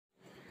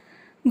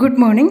Good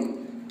morning.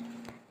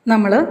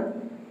 നമ്മൾ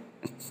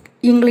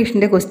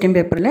ഇംഗ്ലീഷിൻ്റെ question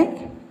പേപ്പറിലെ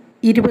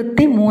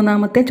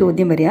 23ാമത്തെ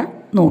ചോദ്യം വരെയാണ്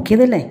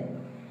നോക്കിയതല്ലേ.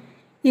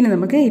 ഇനി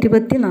നമുക്ക്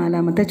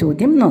 24ാമത്തെ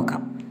ചോദ്യം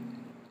നോക്കാം.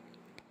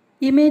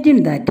 Imagine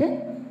that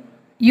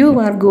you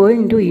are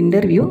going to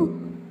interview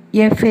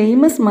A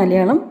famous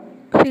Malayalam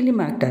film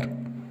actor.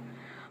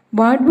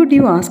 What would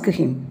you ask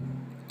him?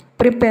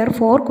 Prepare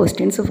 4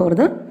 questions for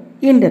the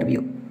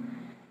interview.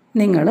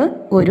 നിങ്ങൾ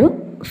ഒരു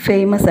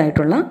ഫേമസ്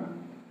ആയിട്ടുള്ള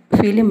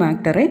ഫിലിം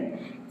ആക്ടറെ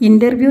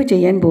ഇൻ്റർവ്യൂ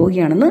ചെയ്യാൻ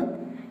പോവുകയാണെന്ന്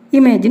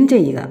ഇമാജിൻ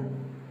ചെയ്യുക.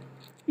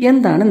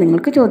 എന്താണ്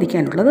നിങ്ങൾക്ക്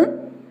ചോദിക്കാനുള്ളത്?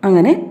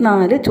 അങ്ങനെ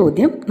 4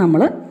 ചോദ്യം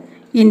നമ്മൾ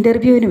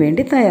ഇൻ്റർവ്യൂവിന്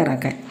വേണ്ടി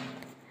തയ്യാറാക്കാൻ.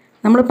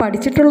 നമ്മൾ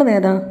പഠിച്ചിട്ടുള്ളത്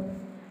ഏതാ?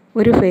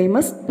 ഒരു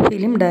ഫേമസ്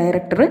ഫിലിം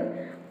ഡയറക്ടർ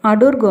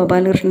അടൂർ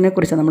ഗോപാലകൃഷ്ണനെ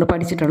കുറിച്ചാണ് നമ്മൾ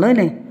പഠിച്ചിട്ടുള്ളത്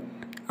അല്ലേ.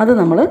 അത്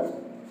നമ്മൾ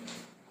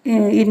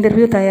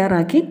ഇൻ്റർവ്യൂ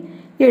തയ്യാറാക്കി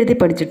എഴുതി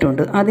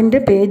പഠിച്ചിട്ടുണ്ട്. അതിൻ്റെ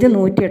പേജ്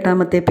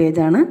 108ാമത്തെ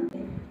പേജാണ്.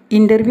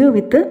 ഇൻ്റർവ്യൂ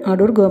വിത്ത്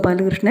അടൂർ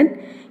ഗോപാലകൃഷ്ണൻ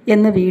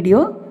എന്ന വീഡിയോ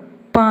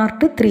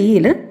പാർട്ട്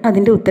 3ൽ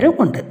അതിൻ്റെ ഉത്തരം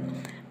ഉണ്ട്.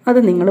 അത്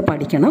നിങ്ങൾ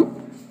പഠിക്കണം.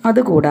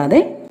 അതുകൂടാതെ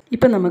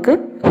ഇപ്പം നമുക്ക്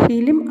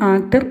ഫിലിം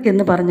ആക്ടർ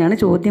എന്ന് പറഞ്ഞാണ്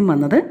ചോദ്യം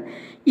വന്നത്.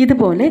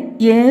 ഇതുപോലെ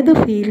ഏത്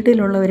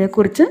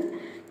ഫീൽഡിലുള്ളവരെക്കുറിച്ച്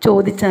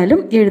ചോദിച്ചാലും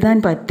എഴുതാൻ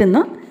പറ്റുന്ന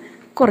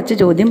കുറച്ച്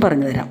ചോദ്യം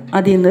പറഞ്ഞു തരാം.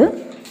 അതിൽ നിന്ന്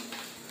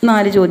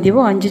 4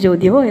 ചോദ്യമോ 5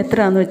 ചോദ്യമോ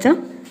എത്രയാണെന്ന് വെച്ചാൽ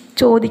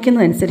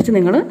ചോദിക്കുന്നതനുസരിച്ച്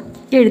നിങ്ങൾ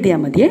എഴുതിയാൽ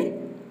മതിയേ.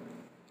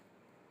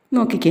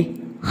 നോക്കിക്കേ.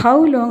 How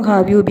long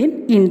have you been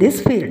in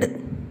this field?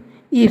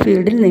 ഈ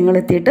ഫീൽഡിൽ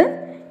നിങ്ങളെത്തിയിട്ട്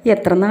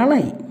എത്ര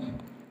നാളായി?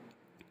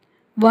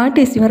 What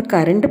is your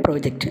current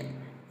project?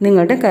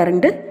 നിങ്ങളുടെ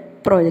കറൻറ്റ്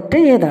പ്രോജക്റ്റ്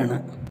ഏതാണ്?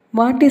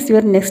 What is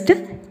your next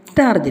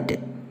target?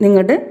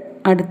 നിങ്ങളുടെ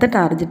അടുത്ത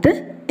ടാർഗറ്റ്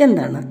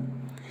എന്താണ്?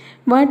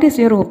 What is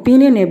your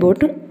opinion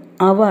about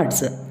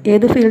awards?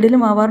 ഏത്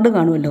ഫീൽഡിലും അവാർഡ്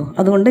കാണുമല്ലോ,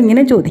 അതുകൊണ്ട്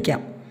ഇങ്ങനെ ചോദിക്കാം.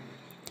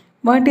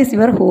 What is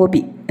your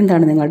hobby?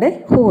 എന്താണ് നിങ്ങളുടെ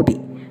hobby?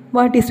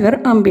 What is your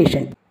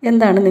ambition?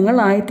 എന്താണ് നിങ്ങൾ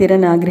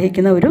ആയിത്തീരാൻ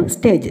ആഗ്രഹിക്കുന്ന ഒരു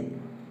stage?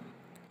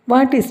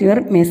 What is your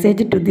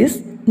message to this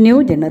new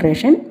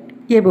generation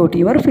about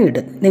your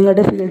field?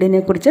 നിങ്ങളുടെ ഫീൽഡിനെ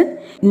കുറിച്ച്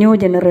ന്യൂ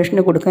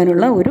ജനറേഷന്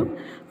കൊടുക്കാനുള്ള ഒരു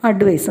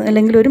അഡ്വൈസ്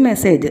അല്ലെങ്കിൽ ഒരു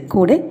മെസ്സേജ്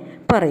കൂടെ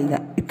പറയുക.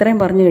 ഇത്രയും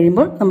പറഞ്ഞു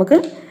കഴിയുമ്പോൾ നമുക്ക്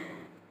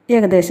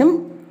ഏകദേശം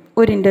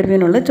ഒരു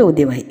ഇൻ്റർവ്യൂവിനുള്ള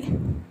ചോദ്യമായി.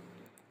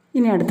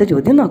 ഇനി അടുത്ത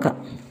ചോദ്യം നോക്കാം.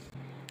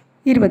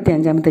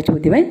 25ാമത്തെ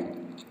ചോദ്യമേ.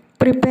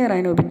 Prepare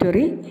an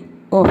ഒബിറ്ററി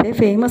of A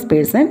famous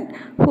person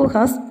who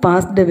has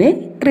passed away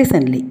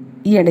recently.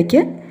 ഈ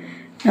ഇടയ്ക്ക്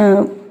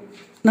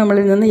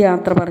നമ്മളിൽ നിന്ന്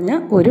യാത്ര പറഞ്ഞ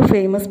ഒരു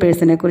ഫേമസ്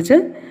പേഴ്സണെ കുറിച്ച്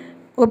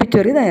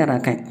ഒബിറ്ററി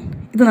തയ്യാറാക്കാൻ.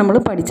 ഇത് നമ്മൾ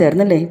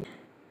പഠിച്ചായിരുന്നല്ലേ.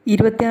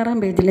 26ാം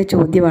പേജിലെ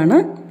ചോദ്യമാണ്.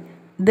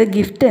 ദ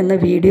ഗിഫ്റ്റ് എന്ന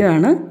വീഡിയോ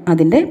ആണ്.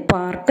 അതിൻ്റെ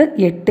പാർട്ട്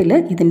 8ൽ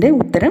ഇതിൻ്റെ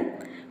ഉത്തരം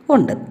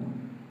ഉണ്ട്.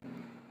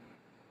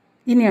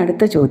 ഇനി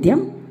അടുത്ത ചോദ്യം.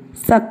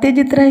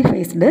 Satyajit Rai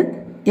faced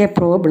A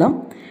problem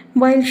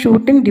while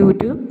shooting due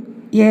to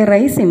A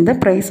rice in the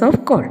price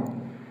of call.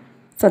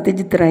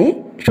 Satyajit Rai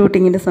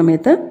ഷൂട്ടിങ്ങിൻ്റെ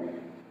സമയത്ത്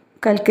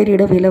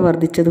കൽക്കരിയുടെ വില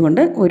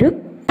വർദ്ധിച്ചതുകൊണ്ട് ഒരു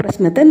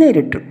പ്രശ്നത്തെ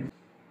നേരിട്ടു.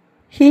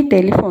 He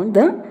telephone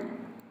the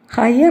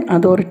higher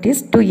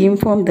authorities to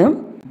inform dum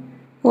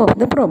of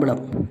the problem.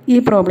 ഈ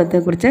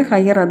പ്രോബ്ലത്തെക്കുറിച്ച്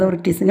ഹയർ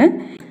അതോറിറ്റീസിന്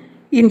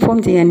ഇൻഫോം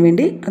ചെയ്യാൻ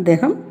വേണ്ടി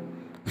അദ്ദേഹം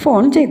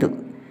ഫോൺ ചെയ്തു.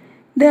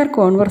 There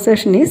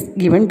conversation is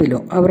given below.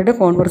 അവരുടെ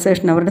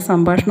കോൺവെർസേഷൻ, അവരുടെ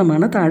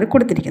സംഭാഷണമാണ് താഴെ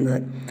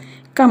കൊടുത്തിരിക്കുന്നത്.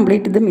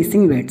 Complete the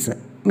missing words.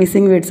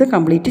 Missing words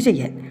complete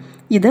ചെയ്യാൻ.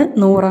 ഇത്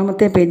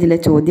 100ാമത്തെ പേജിലെ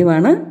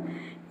ചോദ്യമാണ്.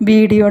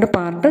 വീഡിയോയുടെ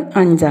പാർട്ട്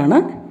 5ആണ്.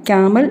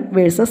 ക്യാമൽ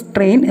വേഴ്സസ്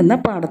ട്രെയിൻ എന്ന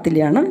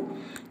പാഠത്തിലാണ്.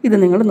 ഇത്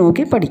നിങ്ങൾ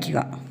നോക്കി പഠിക്കുക.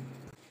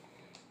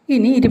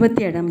 ഇനി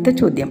 27ാമത്തെ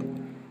ചോദ്യം.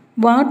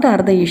 What are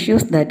the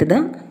issues that the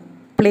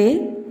play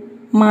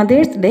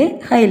mothers day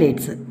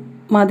highlights?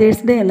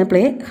 Mothers day എന്ന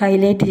പ്ലേ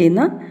ഹൈലൈറ്റ്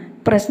ചെയ്യുന്ന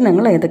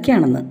പ്രശ്നങ്ങൾ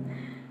ഏതൊക്കെയാണെന്ന്.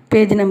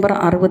 പേജ് നമ്പർ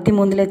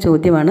 63ലെ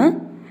ചോദ്യമാണ്.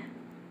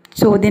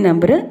 ചോദ്യ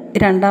നമ്പർ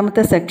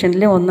 2ാമത്തെ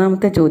സെക്ഷനിലെ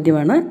 1ാമത്തെ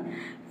ചോദ്യമാണ്.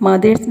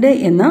 മദേഴ്സ് ഡേ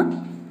എന്ന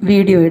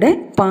വീഡിയോയുടെ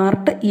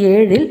പാർട്ട്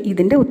 7ൽ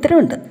ഇതിൻ്റെ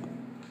ഉത്തരവുണ്ട്.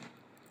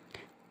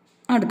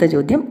 അടുത്ത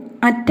ചോദ്യം.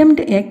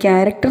 Attempt A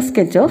character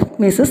sketch of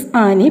Mrs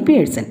Annie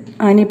Pearson.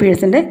 Annie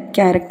പിയേഴ്സൻ്റെ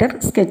character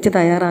sketch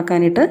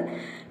തയ്യാറാക്കാനായിട്ട്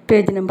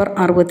പേജ് നമ്പർ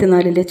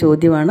 64ലെ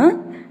ചോദ്യമാണ്.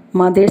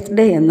 മദേഴ്സ്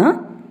ഡേ എന്ന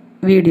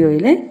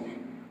വീഡിയോയിലെ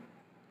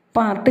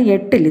പാർട്ട്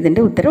 8ൽ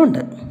ഇതിൻ്റെ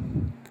ഉത്തരവുണ്ട്.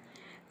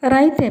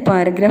 Write a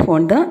paragraph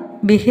on the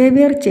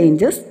behaviour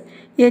changes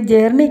A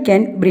journey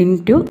can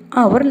bring to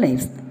our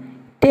lives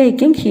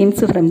taking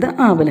hints from the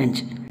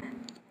ആവലാഞ്ച്.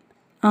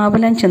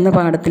 ആവലാഞ്ച് എന്ന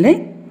പാഠത്തിലെ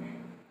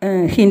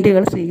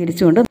ഹിൻറ്റുകൾ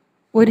സ്വീകരിച്ചുകൊണ്ട്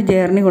ഒരു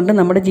journey കൊണ്ട്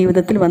നമ്മുടെ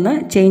ജീവിതത്തിൽ വന്ന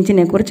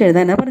ചേഞ്ചിനെ കുറിച്ച്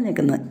എഴുതാനാണ്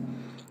പറഞ്ഞേക്കുന്നത്.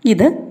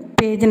 ഇത്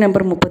പേജ്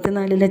നമ്പർ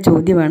 34ലെ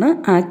ചോദ്യമാണ്.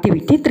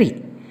 ആക്ടിവിറ്റി 3.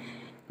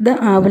 ദ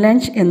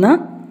ആവലാഞ്ച് എന്ന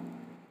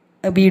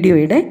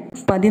വീഡിയോയുടെ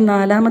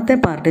 14ാമത്തെ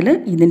പാർട്ടിൽ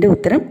ഇതിൻ്റെ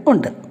ഉത്തരം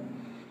ഉണ്ട്.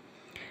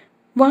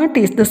 What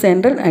is the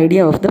central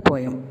idea of the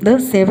poem the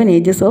 7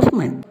 ages of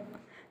man?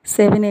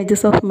 7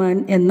 ages of മാൻ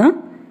എന്ന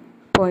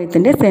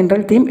പോയത്തിൻ്റെ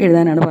സെൻട്രൽ തീം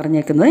എഴുതാനാണ്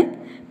പറഞ്ഞേക്കുന്നത്.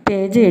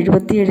 പേജ്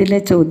 77ലെ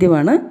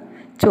ചോദ്യമാണ്.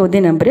 ചോദ്യ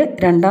നമ്പർ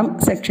 2ാം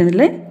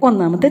സെക്ഷനിലെ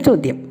 1ാമത്തെ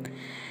ചോദ്യം.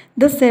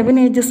 ദ 7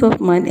 ഏജസ് ഓഫ്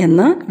മാൻ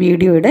എന്ന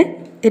വീഡിയോയുടെ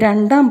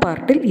 2ാം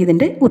പാർട്ടിൽ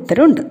ഇതിൻ്റെ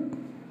ഉത്തരവുണ്ട്.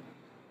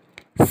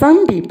 Some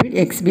people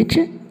exhibit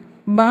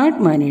bad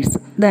manners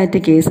that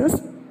causes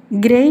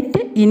great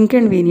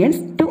inconvenience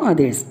to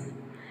others.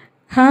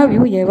 Have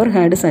you ever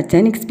had such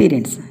an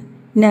experience?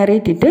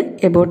 Narrate it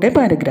about a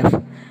paragraph.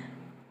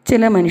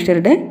 ചില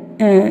മനുഷ്യരുടെ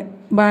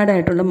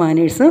ബാഡായിട്ടുള്ള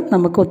മാനേഴ്സ്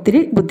നമുക്ക്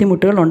ഒത്തിരി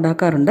ബുദ്ധിമുട്ടുകൾ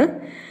ഉണ്ടാക്കാറുണ്ട്.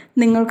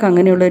 നിങ്ങൾക്ക്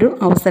അങ്ങനെയുള്ളൊരു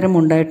അവസരം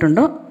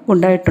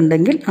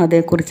ഉണ്ടായിട്ടുണ്ടെങ്കിൽ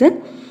അതേക്കുറിച്ച്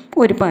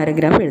ഒരു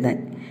പാരഗ്രാഫ് എഴുതാൻ.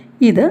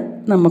 ഇത്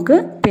നമുക്ക്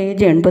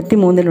പേജ്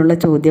 83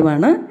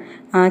 ചോദ്യമാണ്.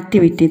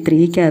 ആക്ടിവിറ്റി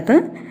 3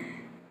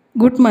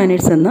 ഗുഡ്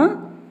മാനേഴ്സ് എന്ന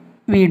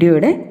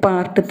വീഡിയോയുടെ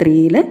പാർട്ട്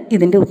 3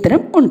 ഇതിൻ്റെ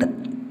ഉത്തരം ഉണ്ട്.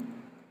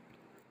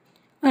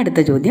 അടുത്ത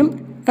ചോദ്യം,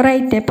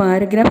 write a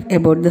paragraph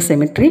about the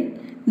cemetery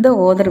the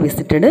author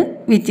visited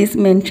which is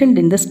mentioned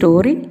in the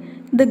story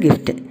the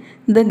gift.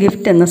 The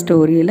gift എന്ന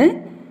സ്റ്റോറിയിൽ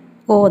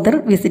ഓതർ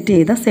വിസിറ്റ്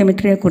ചെയ്ത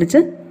സെമിട്രിയെക്കുറിച്ച്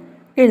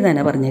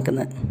എഴുതാനാണ്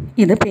പറഞ്ഞേക്കുന്നത്.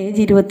 ഇത്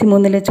പേജ്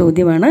 23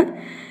 ചോദ്യമാണ്.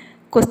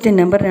 ക്വസ്റ്റ്യൻ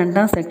നമ്പർ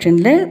 2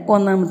 സെക്ഷനിലെ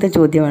 1ാമത്തെ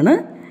ചോദ്യമാണ്.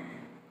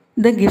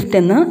 ദ ഗിഫ്റ്റ്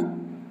എന്ന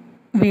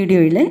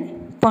വീഡിയോയിലെ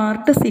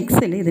പാർട്ട്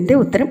 6 ഇതിൻ്റെ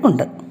ഉത്തരം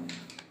ഉണ്ട്.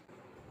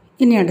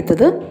 ഇനി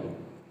അടുത്തത്,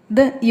 ദ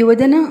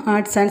യുവജന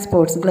arts and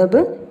sports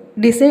club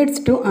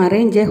decides to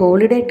arrange A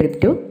holiday trip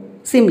to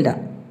Simla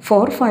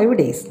four 5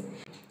 days.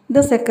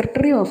 The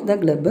secretary of the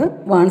club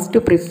wants to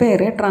prepare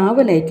a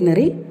travel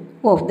itinerary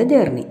of the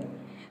journey.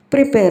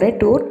 Prepare a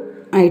tour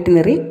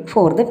itinerary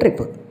for the trip.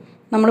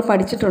 നമ്മൾ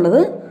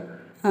പഠിച്ചിട്ടുള്ളത്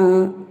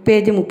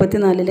page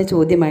 34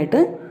 ചോദ്യമായിട്ട്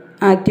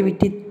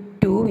activity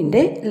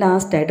 2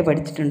 ലാസ്റ്റായിട്ട്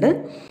പഠിച്ചിട്ടുണ്ട്.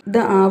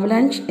 The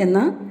ആവലാഞ്ച് എന്ന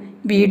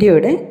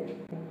വീഡിയോയുടെ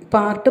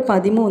part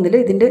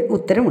 13 ഇതിൻ്റെ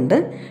ഉത്തരമുണ്ട്.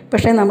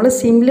 പക്ഷേ നമ്മൾ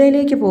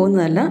സിംലയിലേക്ക്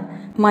പോകുന്നതല്ല,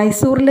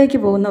 മൈസൂറിലേക്ക്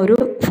പോകുന്ന ഒരു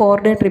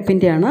 4 day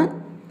ട്രിപ്പിൻ്റെയാണ്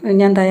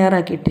ഞാൻ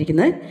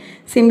തയ്യാറാക്കിയിട്ടിരിക്കുന്നത്.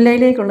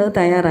 സിംലയിലേക്കുള്ളത്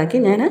തയ്യാറാക്കി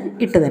ഞാൻ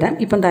ഇട്ടുതരാം,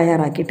 ഇപ്പം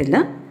തയ്യാറാക്കിയിട്ടില്ല.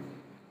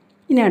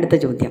 ഇനി അടുത്ത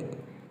ചോദ്യം,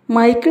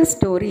 Michael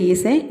story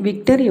is A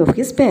victory of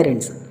his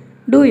parents.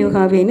 Do you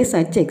have any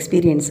such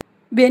experience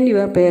when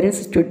your parents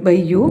stood by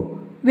you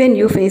when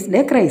you faced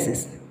A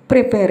crisis?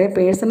 Prepare A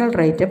personal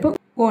writeup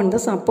on the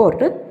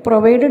support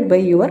provided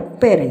by your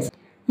parents.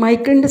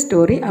 മൈക്കിളിൻ്റെ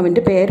story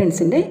അവൻ്റെ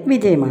പേരൻസിൻ്റെ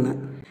വിജയമാണ്.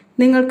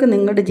 നിങ്ങൾക്ക്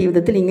നിങ്ങളുടെ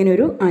ജീവിതത്തിൽ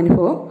ഇങ്ങനെയൊരു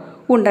അനുഭവം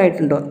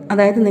ഉണ്ടായിട്ടുണ്ടോ?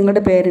 അതായത്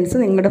നിങ്ങളുടെ പേരൻസ്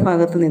നിങ്ങളുടെ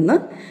ഭാഗത്ത് നിന്ന്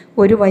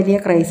ഒരു വലിയ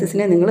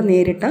ക്രൈസിസിനെ നിങ്ങൾ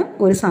നേരിട്ട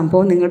ഒരു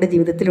സംഭവം നിങ്ങളുടെ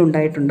ജീവിതത്തിൽ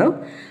ഉണ്ടായിട്ടുണ്ടോ?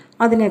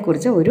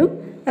 അതിനെക്കുറിച്ച് ഒരു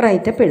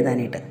റൈറ്റപ്പ്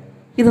എഴുതാനായിട്ട്.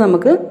 ഇത്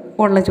നമുക്ക്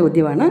ഉള്ള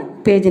ചോദ്യമാണ്.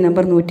 Page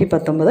number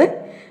 119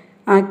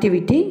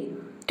 activity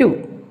 2.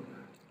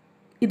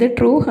 ഇത്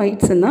ട്രൂ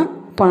ഹൈറ്റ്സ് എന്ന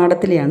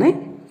പാഠത്തിലെയാണ്,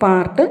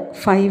 പാർട്ട്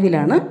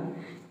 5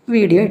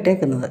 വീഡിയോ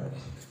ഇട്ടേക്കുന്നത്.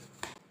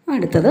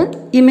 അടുത്തത്,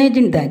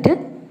 imagine that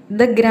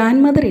the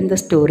grand mother in the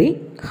story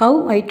how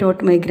I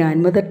taught my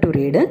grand mother to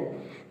read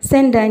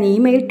send an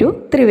email to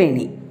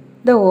Triveni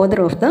the author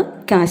of the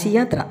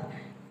കാശിയാത്ര.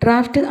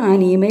 Draft an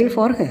email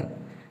for her.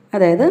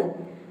 അതായത്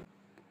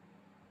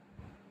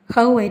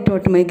how I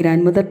taught my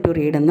grand mother to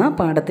read എന്ന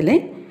പാഠത്തിലെ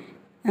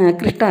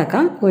കൃഷ്ണാക്ക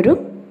ഒരു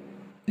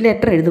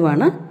letter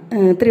എഴുതുവാണ്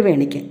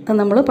ത്രിവേണിക്ക്. അത്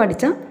നമ്മൾ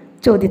പഠിച്ച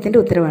ചോദ്യത്തിൻ്റെ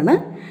ഉത്തരവാണ്.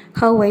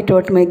 How I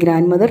taught my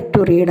grand mother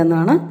to read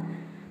എന്നാണ്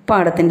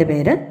പാഠത്തിൻ്റെ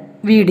പേര്.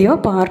 വീഡിയോ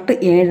പാർട്ട്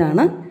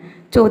 7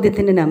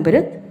 ചോദ്യത്തിൻ്റെ നമ്പർ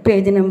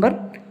പേജ് നമ്പർ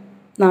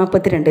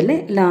 42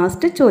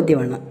 ലാസ്റ്റ്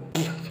ചോദ്യമാണ്.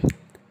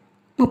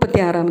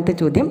 36ാമത്തെ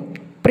ചോദ്യം,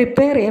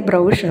 prepare A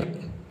brochure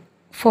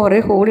four A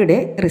holiday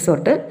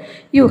resort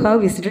you have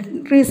visited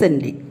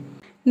recently.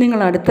 നിങ്ങൾ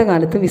അടുത്ത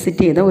കാലത്ത്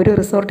വിസിറ്റ് ചെയ്ത ഒരു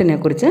റിസോർട്ടിനെ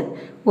കുറിച്ച്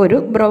ഒരു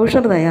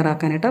ബ്രൗഷർ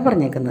തയ്യാറാക്കാനായിട്ടാണ്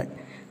പറഞ്ഞേക്കുന്നത്.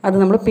 അത്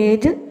നമ്മൾ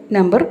പേജ്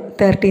നമ്പർ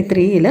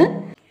 33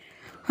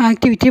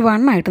 ആക്ടിവിറ്റി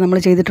 1 നമ്മൾ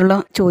ചെയ്തിട്ടുള്ള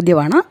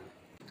ചോദ്യമാണ്.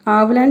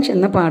 ആവലാൻഷ്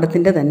എന്ന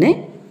പാഠത്തിൻ്റെ തന്നെ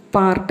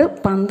പാർട്ട്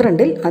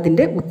 12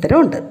 അതിൻ്റെ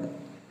ഉത്തരമുണ്ട്.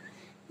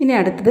 ഇനി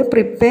അടുത്തത്,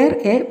 prepare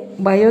A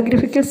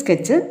biographical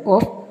sketch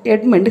of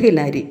Edmund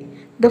Hillary.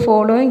 The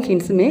following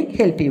hints may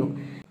help you.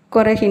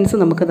 കുറേ ഹിൻസ്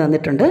നമുക്ക്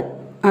തന്നിട്ടുണ്ട്.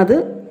 അത്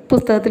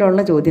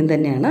പുസ്തകത്തിലുള്ള ചോദ്യം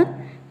തന്നെയാണ്.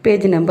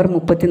 പേജ് നമ്പർ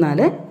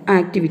 34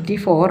 ആക്ടിവിറ്റി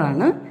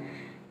 4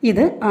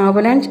 ഇത്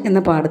ആവലാഞ്ച്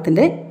എന്ന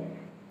പാഠത്തിൻ്റെ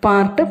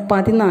പാർട്ട്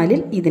 14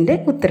 ഇതിൻ്റെ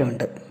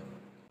ഉത്തരവുണ്ട്.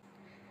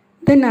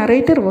 The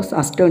narrator was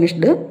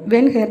astonished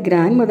when her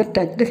grandmother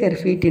touched her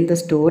feet in the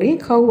story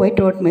How I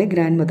Taught My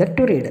Grandmother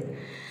to Read.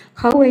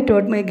 How I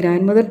Taught My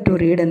Grandmother to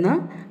Read എന്ന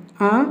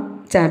ആ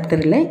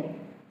ചാപ്റ്ററിലെ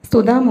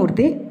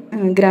Sudha Murty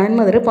grand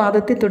mother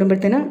പാദത്തിൽ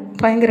തൊടുമ്പോഴത്തേന്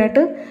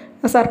ഭയങ്കരമായിട്ട്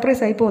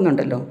സർപ്രൈസായി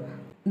പോകുന്നുണ്ടല്ലോ.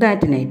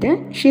 That night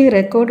she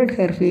recorded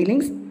her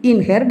feelings in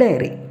her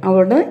diary.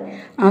 അവളുടെ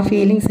ആ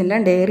feelings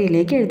എല്ലാം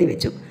ഡയറിയിലേക്ക് എഴുതി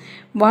വെച്ചു.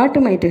 What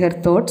might her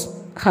thoughts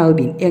have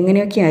been.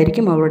 എങ്ങനെയൊക്കെ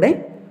ആയിരിക്കും അവളുടെ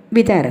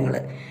വിചാരങ്ങൾ.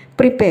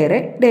 Prepare A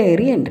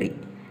diary entry.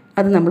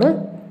 അത് നമ്മൾ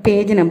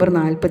പേജ് നമ്പർ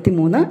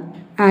 43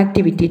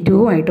 ആക്ടിവിറ്റി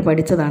 2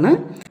 പഠിച്ചതാണ്.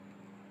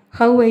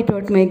 How I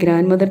taught my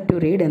grand mother to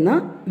read എന്ന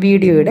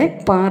വീഡിയോയുടെ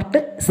പാർട്ട്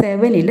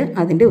 7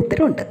 അതിൻ്റെ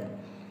ഉത്തരവുണ്ട്.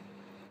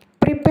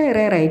 Prepare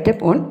A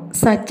writeup on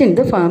Sachin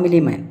the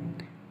family man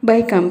by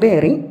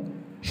comparing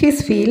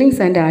his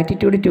feelings and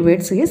attitude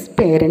towards his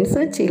parents,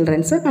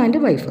 children's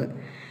and wife.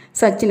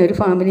 Sachin ഒരു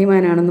family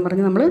മാൻ ആണെന്ന്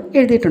പറഞ്ഞ് നമ്മൾ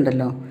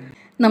എഴുതിയിട്ടുണ്ടല്ലോ.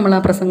 നമ്മൾ ആ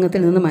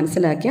പ്രസംഗത്തിൽ നിന്ന്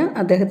മനസ്സിലാക്കിയ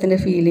അദ്ദേഹത്തിൻ്റെ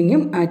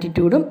ഫീലിങ്ങും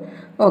ആറ്റിറ്റ്യൂഡും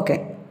ഒക്കെ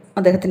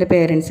അദ്ദേഹത്തിൻ്റെ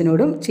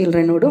പേരൻസിനോടും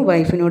ചിൽഡ്രനോടും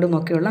വൈഫിനോടും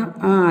ഒക്കെയുള്ള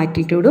ആ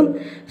ആറ്റിറ്റ്യൂഡും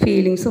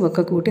ഫീലിങ്സും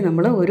ഒക്കെ കൂട്ടി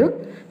നമ്മൾ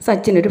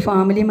സച്ചിൻ ഒരു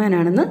ഫാമിലി മാൻ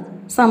ആണെന്ന്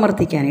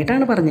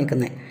സമർത്ഥിക്കാനായിട്ടാണ്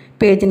പറഞ്ഞേക്കുന്നത്.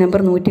 പേജ്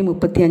നമ്പർ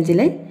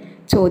 135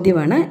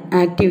 ചോദ്യമാണ്.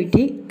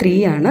 ആക്ടിവിറ്റി 3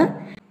 ആണ്.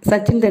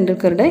 സച്ചിൻ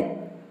തെണ്ടുൽക്കറുടെ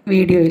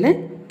വീഡിയോയിൽ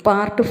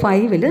പാർട്ട്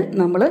 5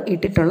 നമ്മൾ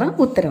ഇട്ടിട്ടുള്ള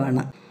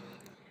ഉത്തരവാണ്.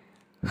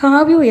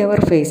 Have you ever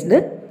faced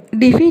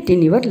defeat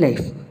in your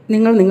life?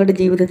 നിങ്ങൾ നിങ്ങളുടെ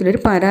ജീവിതത്തിൽ ഒരു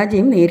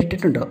പരാജയം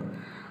നേരിട്ടിട്ടുണ്ടോ?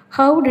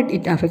 How did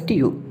it affect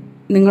U?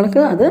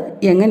 നിങ്ങൾക്ക് അത്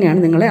എങ്ങനെയാണ്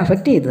നിങ്ങളെ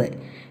അഫക്റ്റ് ചെയ്തത്?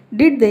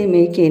 Did they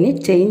make any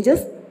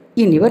changes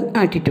in your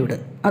attitude?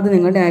 അത്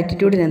നിങ്ങളുടെ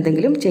ആറ്റിറ്റ്യൂഡിൽ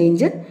എന്തെങ്കിലും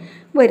ചേഞ്ച്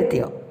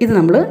വരുത്തിയോ? ഇത്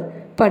നമ്മൾ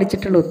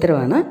പഠിച്ചിട്ടുള്ള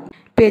ഉത്തരവാണ്.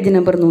 പേജ്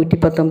നമ്പർ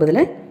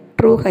 119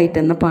 ട്രൂ ഹൈറ്റ്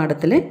എന്ന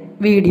പാഠത്തിൽ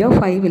വീഡിയോ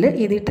 5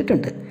 ഇത്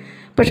ഇട്ടിട്ടുണ്ട്.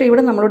 പക്ഷേ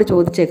ഇവിടെ നമ്മളോട്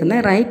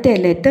ചോദിച്ചേക്കുന്നത് write a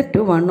letter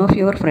to one of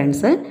your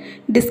friends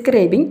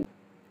describing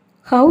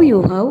how you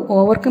have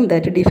overcome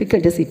that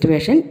difficult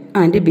situation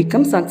and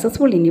become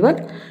successful in your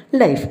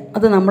life.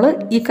 അത് നമ്മൾ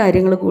ഈ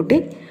കാര്യങ്ങൾ കൂട്ടി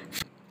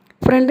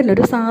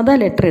ഫ്രണ്ടിനൊരു സാധാ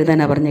ലെറ്റർ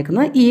എഴുതാനാണ്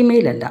പറഞ്ഞേക്കുന്നത്,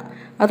 ഇമെയിലല്ല.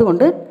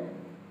 അതുകൊണ്ട്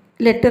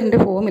ലെറ്ററിൻ്റെ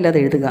ഫോമിൽ അത്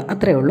എഴുതുക,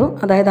 അത്രയേ ഉള്ളൂ.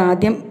 അതായത്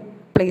ആദ്യം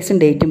പ്ലേസും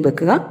ഡേറ്റും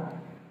വെക്കുക,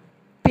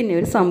 പിന്നെ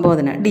ഒരു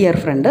സംബോധന ഡിയർ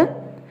ഫ്രണ്ട്,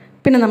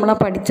 പിന്നെ നമ്മൾ ആ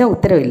പഠിച്ച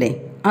ഉത്തരവില്ലേ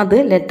അത്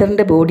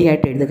ലെറ്ററിൻ്റെ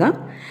ബോഡിയായിട്ട് എഴുതുക.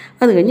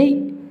 അത് കഴിഞ്ഞ്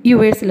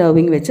യുവേഴ്സ്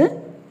ലവിങ് വെച്ച്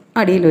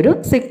അടിയിലൊരു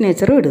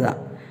സിഗ്നേച്ചറും ഇടുക.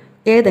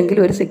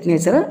 ഏതെങ്കിലും ഒരു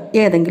സിഗ്നേച്ചർ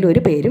ഏതെങ്കിലും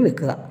ഒരു പേരും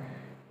വെക്കുക.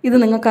 ഇത്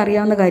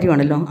നിങ്ങൾക്കറിയാവുന്ന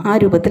കാര്യമാണല്ലോ, ആ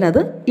രൂപത്തിൽ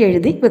അത്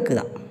എഴുതി വെക്കുക.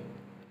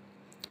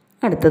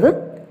 അടുത്തത്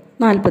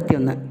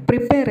 41.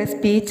 Prepare A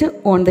speech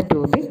on the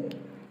topic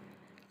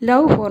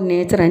love for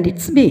nature and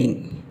it's being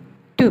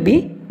to B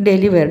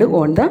delivered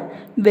on the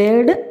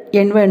world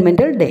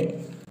environmental day.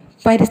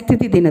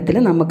 പരിസ്ഥിതി ദിനത്തിൽ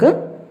നമുക്ക്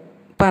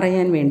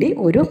പറയാൻ വേണ്ടി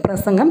ഒരു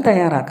പ്രസംഗം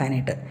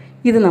തയ്യാറാക്കാനായിട്ട്.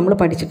 ഇത് നമ്മൾ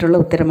പഠിച്ചിട്ടുള്ള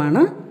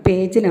ഉത്തരമാണ്.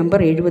 Page number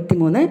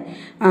 73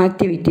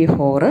 activity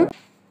 4.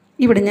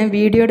 ഇവിടെ ഞാൻ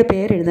വീഡിയോയുടെ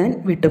പേരെഴുതാൻ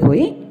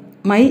വിട്ടുപോയി.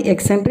 മൈ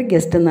എക്സെൻട്രിക്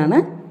ഗസ്റ്റ് എന്നാണ്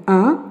ആ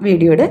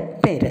വീഡിയോയുടെ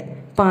പേര്,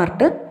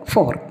 പാർട്ട്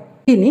 4.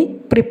 ഇനി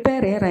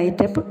prepare A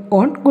writeup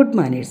on good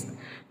manners.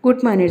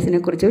 Good മാനേഴ്സിനെ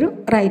കുറിച്ചൊരു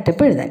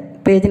റൈറ്റപ്പ് എഴുതാൻ.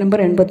 പേജ് നമ്പർ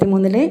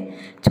 83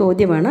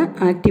 ചോദ്യമാണ്.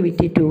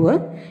 ആക്ടിവിറ്റി 2.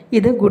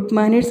 ഇത് ഗുഡ്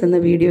മാനേഴ്സ് എന്ന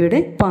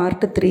വീഡിയോയുടെ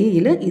പാർട്ട്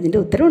 3 ഇതിൻ്റെ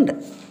ഉത്തരവുണ്ട്.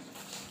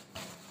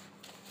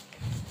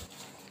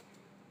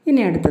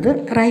 ഇനി അടുത്തത്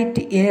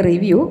write a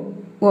review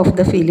of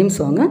the film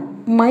song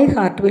my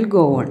heart will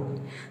go on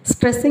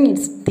stressing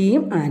it's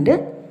theme and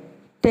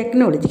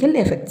technological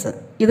effects.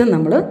 ഇത്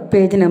നമ്മൾ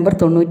പേജ് നമ്പർ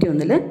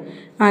 91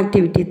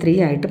 ആക്ടിവിറ്റി 3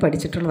 ആയിട്ട്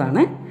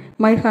പഠിച്ചിട്ടുള്ളതാണ്.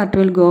 My heart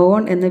will go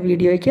on എന്ന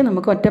വീഡിയോയ്ക്ക്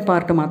നമുക്ക് ഒറ്റ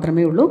പാർട്ട്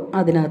മാത്രമേ ഉള്ളൂ.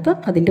 അതിനകത്ത്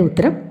അതിൻ്റെ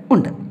ഉത്തരം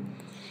ഉണ്ട്.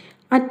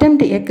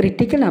 Attempt A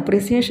critical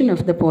appreciation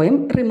of the poem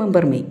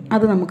remember me.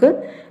 അത് നമുക്ക്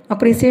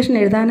അപ്രീസിയേഷൻ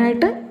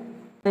എഴുതാനായിട്ട്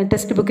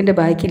ടെക്സ്റ്റ് ബുക്കിൻ്റെ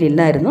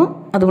ബാക്കിലില്ലായിരുന്നു.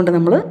 അതുകൊണ്ട്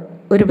നമ്മൾ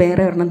ഒരു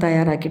വേറെ ഒരെണ്ണം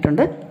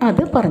തയ്യാറാക്കിയിട്ടുണ്ട്,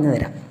 അത് പറഞ്ഞു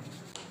തരാം.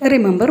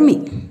 Remember me.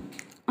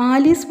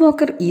 Alice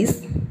walker is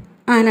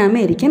an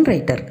American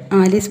writer.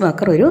 Alice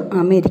walker ഒരു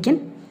American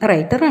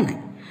റൈറ്ററാണ്.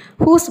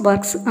 Whose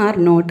works R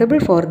notable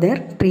for their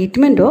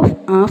treatment of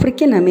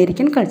African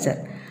American culture.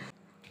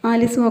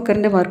 Alice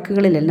വാക്കറിൻ്റെ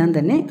വർക്കുകളിലെല്ലാം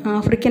തന്നെ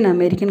ആഫ്രിക്കൻ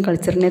അമേരിക്കൻ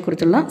കൾച്ചറിനെ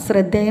കുറിച്ചുള്ള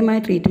ശ്രദ്ധേയമായ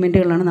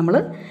ട്രീറ്റ്മെൻറ്റുകളാണ് നമ്മൾ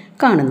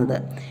കാണുന്നത്.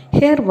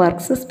 Hair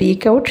works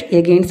speak out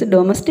against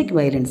domestic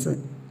violence.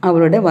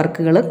 അവരുടെ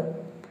വർക്കുകൾ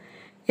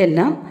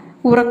എല്ലാം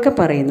ഉറക്കെ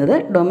പറയുന്നത്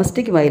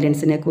ഡൊമസ്റ്റിക്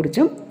വയലൻസിനെ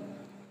കുറിച്ചും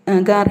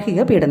ഗാർഹിക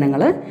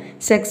പീഡനങ്ങൾ,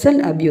 സെക്സ്വൽ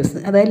അബ്യൂസ്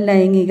അതായത്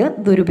ലൈംഗിക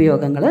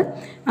ദുരുപയോഗങ്ങൾ,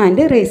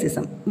 ആൻഡ്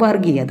റേസിസം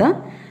വർഗീയത,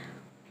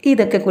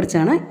 ഇതൊക്കെ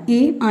കുറിച്ചാണ് ഈ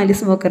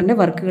ആലീസ് വാക്കറിൻ്റെ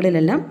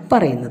വർക്കുകളിലെല്ലാം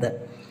പറയുന്നത്.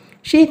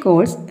 She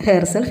calls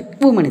ഹെയർസെൽഫ്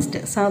വുമണിസ്റ്റ്.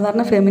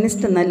 സാധാരണ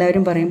ഫെമിനിസ്റ്റ്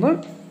എന്നെല്ലാവരും പറയുമ്പോൾ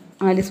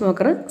ആലീസ്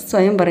വാക്കർ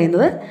സ്വയം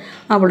പറയുന്നത്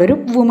അവളൊരു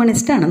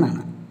വുമണിസ്റ്റ്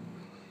ആണെന്നാണ്.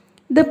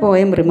 The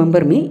poem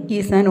remember me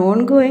is an on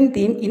going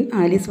theme in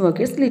Alice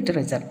walkers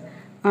literature.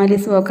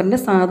 Alice വാക്കറിൻ്റെ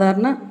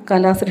സാധാരണ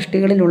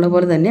കലാസൃഷ്ടികളിലുള്ള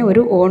പോലെ തന്നെ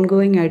ഒരു ഓൺ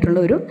ഗോയിങ് ആയിട്ടുള്ള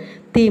ഒരു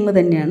തീം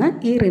തന്നെയാണ്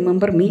ഈ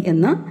റിമെമ്പർ മീ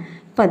എന്ന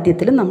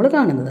പദ്യത്തിൽ നമ്മൾ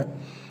കാണുന്നത്.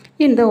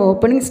 ഇൻ ദ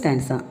ഓപ്പണിംഗ്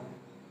സ്റ്റാൻസ,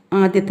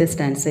 ആദ്യത്തെ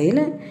സ്റ്റാൻസയിൽ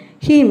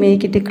he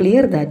make it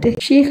clear that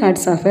she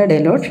had suffered a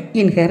lot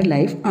in hair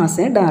life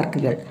as A dark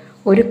girl.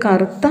 ഒരു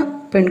കറുത്ത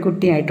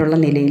പെൺകുട്ടിയായിട്ടുള്ള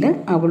നിലയിൽ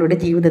അവളുടെ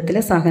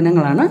ജീവിതത്തിലെ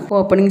സഹനങ്ങളാണ്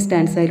ഓപ്പണിംഗ്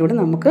സ്റ്റാൻസയിലൂടെ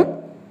നമുക്ക്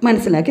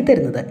മനസ്സിലാക്കി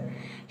തരുന്നത്.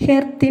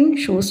 Hair thin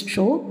shoes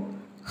show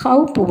how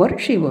poor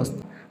she was.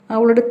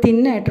 അവളുടെ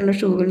തിന്നായിട്ടുള്ള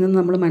ഷൂവിൽ നിന്ന്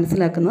നമ്മൾ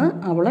മനസ്സിലാക്കുന്നത്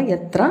അവൾ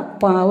എത്ര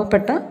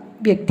പാവപ്പെട്ട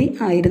വ്യക്തി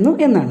ആയിരുന്നു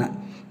എന്നാണ്.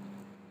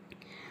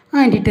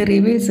 And it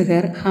reveals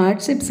hair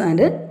hardships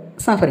and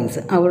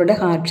sufferings. അവളുടെ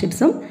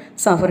ഹാർഡ്ഷിപ്സും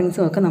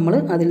സഫറിങ്സും ഒക്കെ നമ്മൾ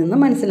അതിൽ നിന്ന്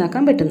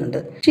മനസ്സിലാക്കാൻ പറ്റുന്നുണ്ട്.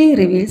 She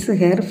reveals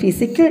hair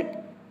physical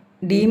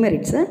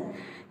demerits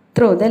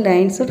through the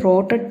lines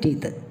rooted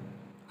teeth.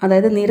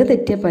 അതായത്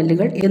നിരതെറ്റിയ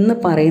പല്ലുകൾ എന്ന്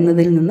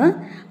പറയുന്നതിൽ നിന്ന്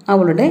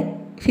അവളുടെ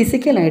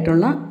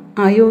ഫിസിക്കലായിട്ടുള്ള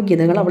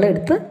അയോഗ്യതകൾ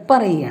അവളെടുത്ത്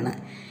പറയുകയാണ്.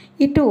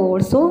 It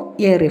also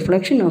A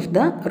reflection of the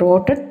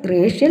rooted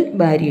racial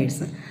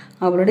barriers.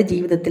 അവളുടെ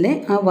ജീവിതത്തിലെ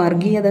ആ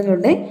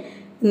വർഗീയതകളുടെ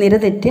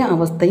നിരതെറ്റിയ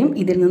അവസ്ഥയും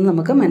ഇതിൽ നിന്ന്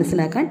നമുക്ക്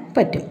മനസ്സിലാക്കാൻ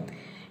പറ്റും.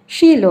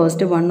 She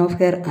lost one of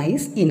hair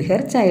ice in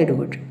her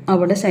childhood.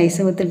 അവളുടെ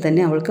ശൈശവത്തിൽ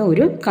തന്നെ അവൾക്ക്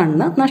ഒരു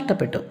കണ്ണ്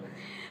നഷ്ടപ്പെട്ടു.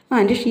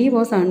 And she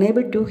was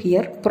unable to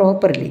here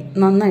properly.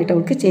 നന്നായിട്ട്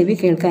അവൾക്ക് ചെവി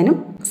കേൾക്കാനും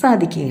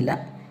സാധിക്കുകയില്ല.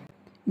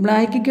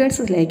 Black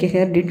girls like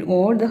hair did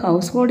all the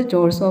house hold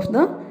chores of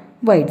the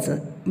whites.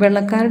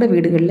 വെള്ളക്കാരുടെ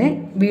വീടുകളിലെ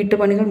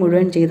വീട്ടുപണികൾ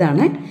മുഴുവൻ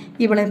ചെയ്താണ്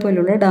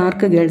ഇവളെപ്പോലുള്ള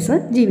ഡാർക്ക് ഗേൾസ്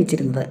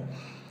ജീവിച്ചിരുന്നത്.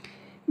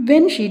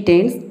 When she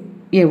turns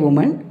A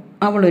woman,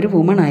 അവളൊരു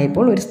വുമൺ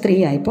ആയപ്പോൾ, ഒരു സ്ത്രീ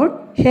ആയപ്പോൾ,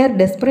 hair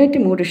desperate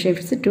mood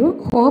shifts to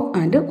hope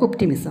and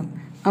optimism.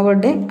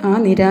 അവളുടെ ആ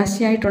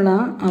നിരാശയായിട്ടുള്ള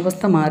ആ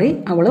അവസ്ഥ മാറി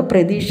അവൾ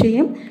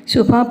പ്രതീക്ഷയും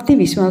ശുഭാപ്തി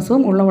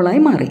വിശ്വാസവും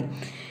ഉള്ളവളായി മാറി.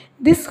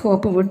 This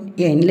hope would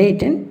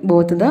enlighten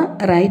both the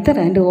writer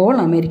and all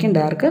American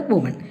dark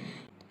woman.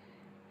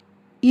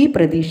 ഈ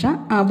പ്രതീക്ഷ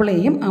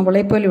അവളെയും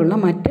അവളെപ്പോലെയുള്ള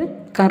മറ്റ്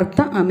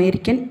കറുത്ത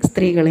അമേരിക്കൻ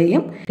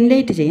സ്ത്രീകളെയും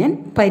എൻലൈറ്റ് ചെയ്യാൻ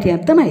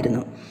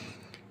പര്യാപ്തമായിരുന്നു.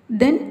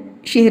 Then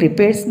she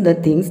repairs the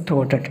things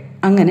ടോട്ടഡ്.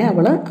 അങ്ങനെ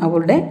അവൾ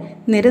അവളുടെ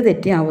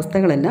നിരതെറ്റിയ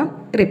അവസ്ഥകളെല്ലാം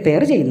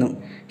റിപ്പയർ ചെയ്യുന്നു.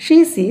 ഷീ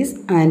സീസ്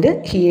and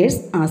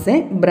here's as A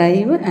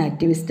brave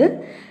activist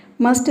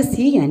must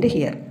see and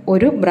here.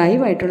 ഒരു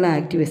ബ്രൈവ് ആയിട്ടുള്ള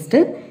ആക്ടിവിസ്റ്റ്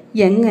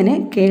എങ്ങനെ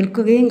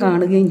കേൾക്കുകയും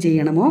കാണുകയും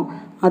ചെയ്യണമോ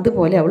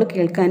അതുപോലെ അവൾ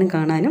കേൾക്കാനും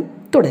കാണാനും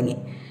തുടങ്ങി.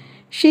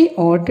 She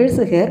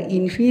alters hair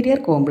inferior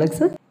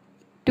complex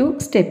to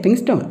stepping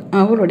stone.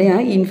 അവളുടെ ആ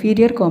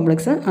ഇൻഫീരിയർ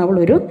കോംപ്ലക്സ്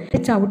അവളൊരു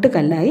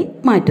ചവിട്ടുകല്ലായി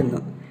മാറ്റുന്നു.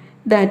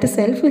 That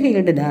self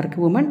healed dark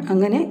woman,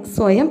 അങ്ങനെ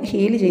സ്വയം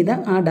ഹീൽ ചെയ്ത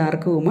ആ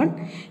dark woman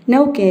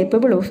now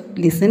capable of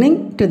listening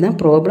to the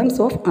problems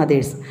of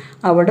others.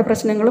 അവളുടെ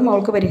പ്രശ്നങ്ങളും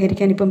അവൾക്ക്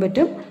പരിഹരിക്കാൻ ഇപ്പം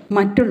പറ്റും,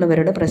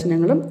 മറ്റുള്ളവരുടെ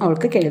പ്രശ്നങ്ങളും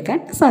അവൾക്ക് കേൾക്കാൻ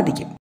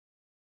സാധിക്കും.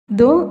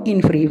 ദോ in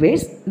free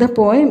verse the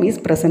poem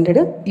is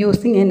presented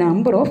using A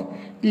number of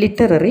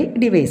literary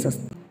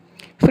devices.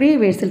 Free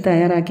വേഴ്സിൽ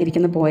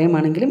തയ്യാറാക്കിയിരിക്കുന്ന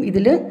പോയമാണെങ്കിലും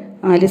ഇതിൽ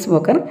ആലിസ്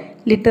വോക്കർ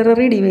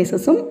ലിറ്റററി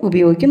ഡിവൈസസും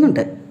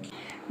ഉപയോഗിക്കുന്നുണ്ട്.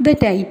 The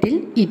title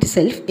it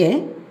self A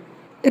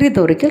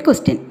റിതോറിക്കൽ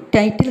question.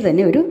 Title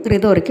തന്നെ ഒരു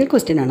റിതോറിക്കൽ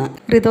ക്വസ്റ്റ്യനാണ്.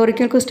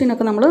 റിതോറിക്കൽ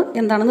ക്വസ്റ്റ്യനൊക്കെ നമ്മൾ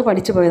എന്താണെന്ന്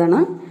പഠിച്ചു പോയതാണ്.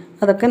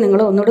 അതൊക്കെ നിങ്ങൾ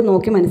ഒന്നുകൂടെ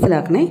നോക്കി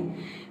മനസ്സിലാക്കണേ.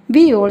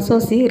 We also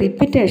see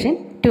repetition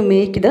to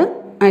make the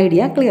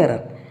idea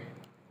clearer.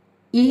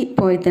 ഈ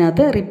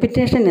പോയത്തിനകത്ത്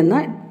റിപ്പീറ്റേഷൻ എന്ന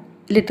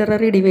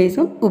ലിറ്റററി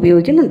ഡിവൈസും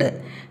ഉപയോഗിക്കുന്നുണ്ട്.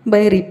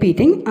 By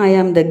repeating I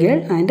am the girl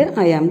and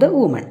I am the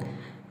woman.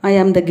 I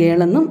am the girl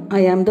എന്നും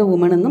ഐ ആം ദ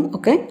വുമൺ എന്നും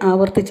ഒക്കെ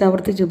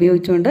ആവർത്തിച്ച്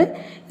ഉപയോഗിച്ചുകൊണ്ട്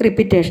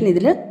റിപ്പീറ്റേഷൻ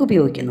ഇതിൽ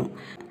ഉപയോഗിക്കുന്നു.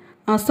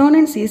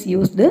 Assonance is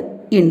used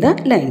in the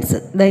lines.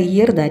 The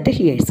year that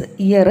here's.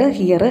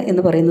 Here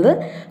എന്ന് പറയുന്നത്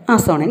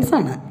assonance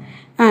ആണ്.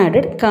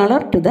 Added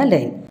colour to the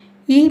line.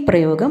 ഈ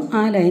പ്രയോഗം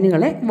ആ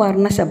ലൈനുകളെ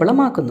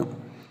വർണ്ണശബളമാക്കുന്നു.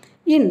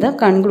 In the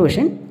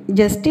conclusion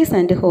justice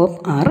and hope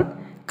R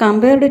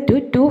compared to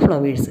to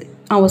flowers.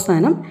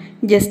 അവസാനം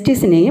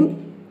ജസ്റ്റിസിനെയും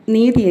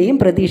നീതിയെയും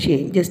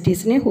പ്രതീക്ഷയെയും,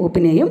 ജസ്റ്റിസിനെയും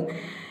ഹോപ്പിനെയും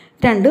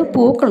രണ്ട്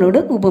പൂക്കളോട്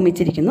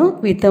ഉപമിച്ചിരിക്കുന്നു.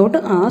 Without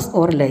as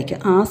or like.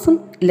 ആസും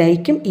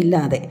ലൈക്കും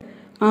ഇല്ലാതെ.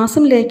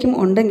 ആസും ലൈക്കും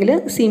ഉണ്ടെങ്കിൽ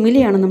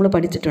സിമിലിയാണ് നമ്മൾ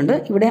പഠിച്ചിട്ടുണ്ട്.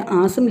 ഇവിടെ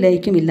ആസും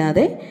ലൈക്കും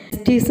ഇല്ലാതെ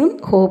ജസ്റ്റിസും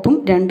ഹോപ്പും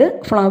രണ്ട്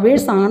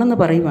ഫ്ലവേഴ്സ് ആണെന്ന്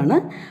പറയുവാണ്.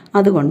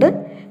 അതുകൊണ്ട്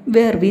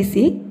വേർ വി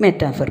സി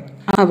മെറ്റാഫർ.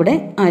 അവിടെ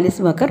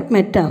ആലിസ് വക്കർ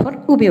മെറ്റാഫർ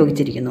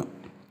ഉപയോഗിച്ചിരിക്കുന്നു.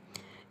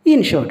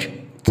 ഇൻ ഷോർട്ട്,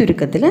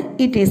 ചുരുക്കത്തിൽ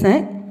it is A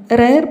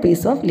rare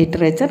piece of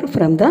literature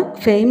from the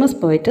famous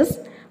poets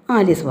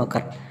Alice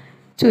Walker.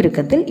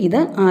 ചുരുക്കത്തിൽ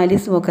ഇത്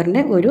ആലിസ്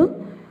വോക്കറിൻ്റെ ഒരു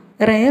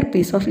റെയർ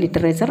പീസ് ഓഫ്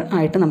ലിറ്ററേച്ചർ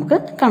ആയിട്ട് നമുക്ക്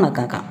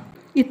കണക്കാക്കാം.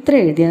 ഇത്ര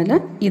എഴുതിയാൽ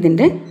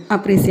ഇതിൻ്റെ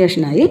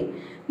അപ്രീസിയേഷനായി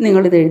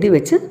നിങ്ങളിത് എഴുതി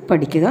വെച്ച്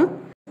പഠിക്കുക.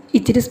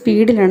 ഇച്ചിരി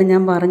സ്പീഡിലാണ്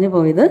ഞാൻ പറഞ്ഞു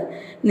പോയത്.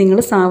 നിങ്ങൾ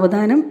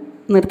സാവധാനം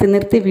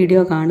നിർത്തി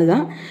വീഡിയോ കാണുക.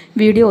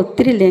 വീഡിയോ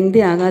ഒത്തിരി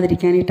ലെങ്തി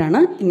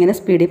ആകാതിരിക്കാനായിട്ടാണ് ഇങ്ങനെ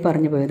സ്പീഡിൽ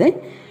പറഞ്ഞു പോയത്.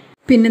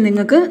 പിന്നെ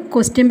നിങ്ങൾക്ക്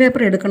ക്വസ്റ്റ്യൻ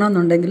പേപ്പർ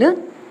എടുക്കണമെന്നുണ്ടെങ്കിൽ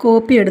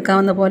കോപ്പി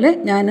എടുക്കാവുന്ന പോലെ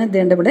ഞാൻ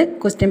ദേണ്ട ഇവിടെ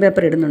ക്വസ്റ്റ്യൻ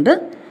പേപ്പർ ഇടുന്നുണ്ട്.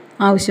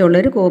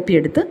 ആവശ്യമുള്ളൊരു കോപ്പി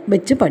എടുത്ത്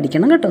വെച്ച്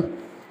പഠിക്കണം കേട്ടോ.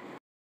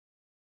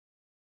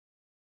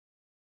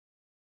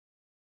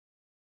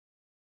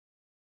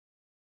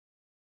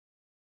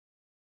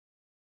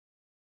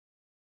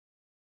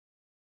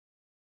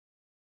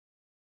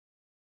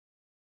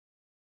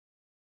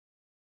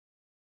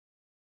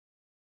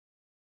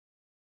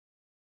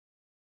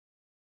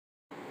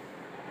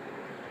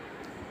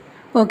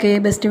 Okay,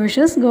 best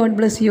wishes. God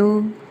bless you.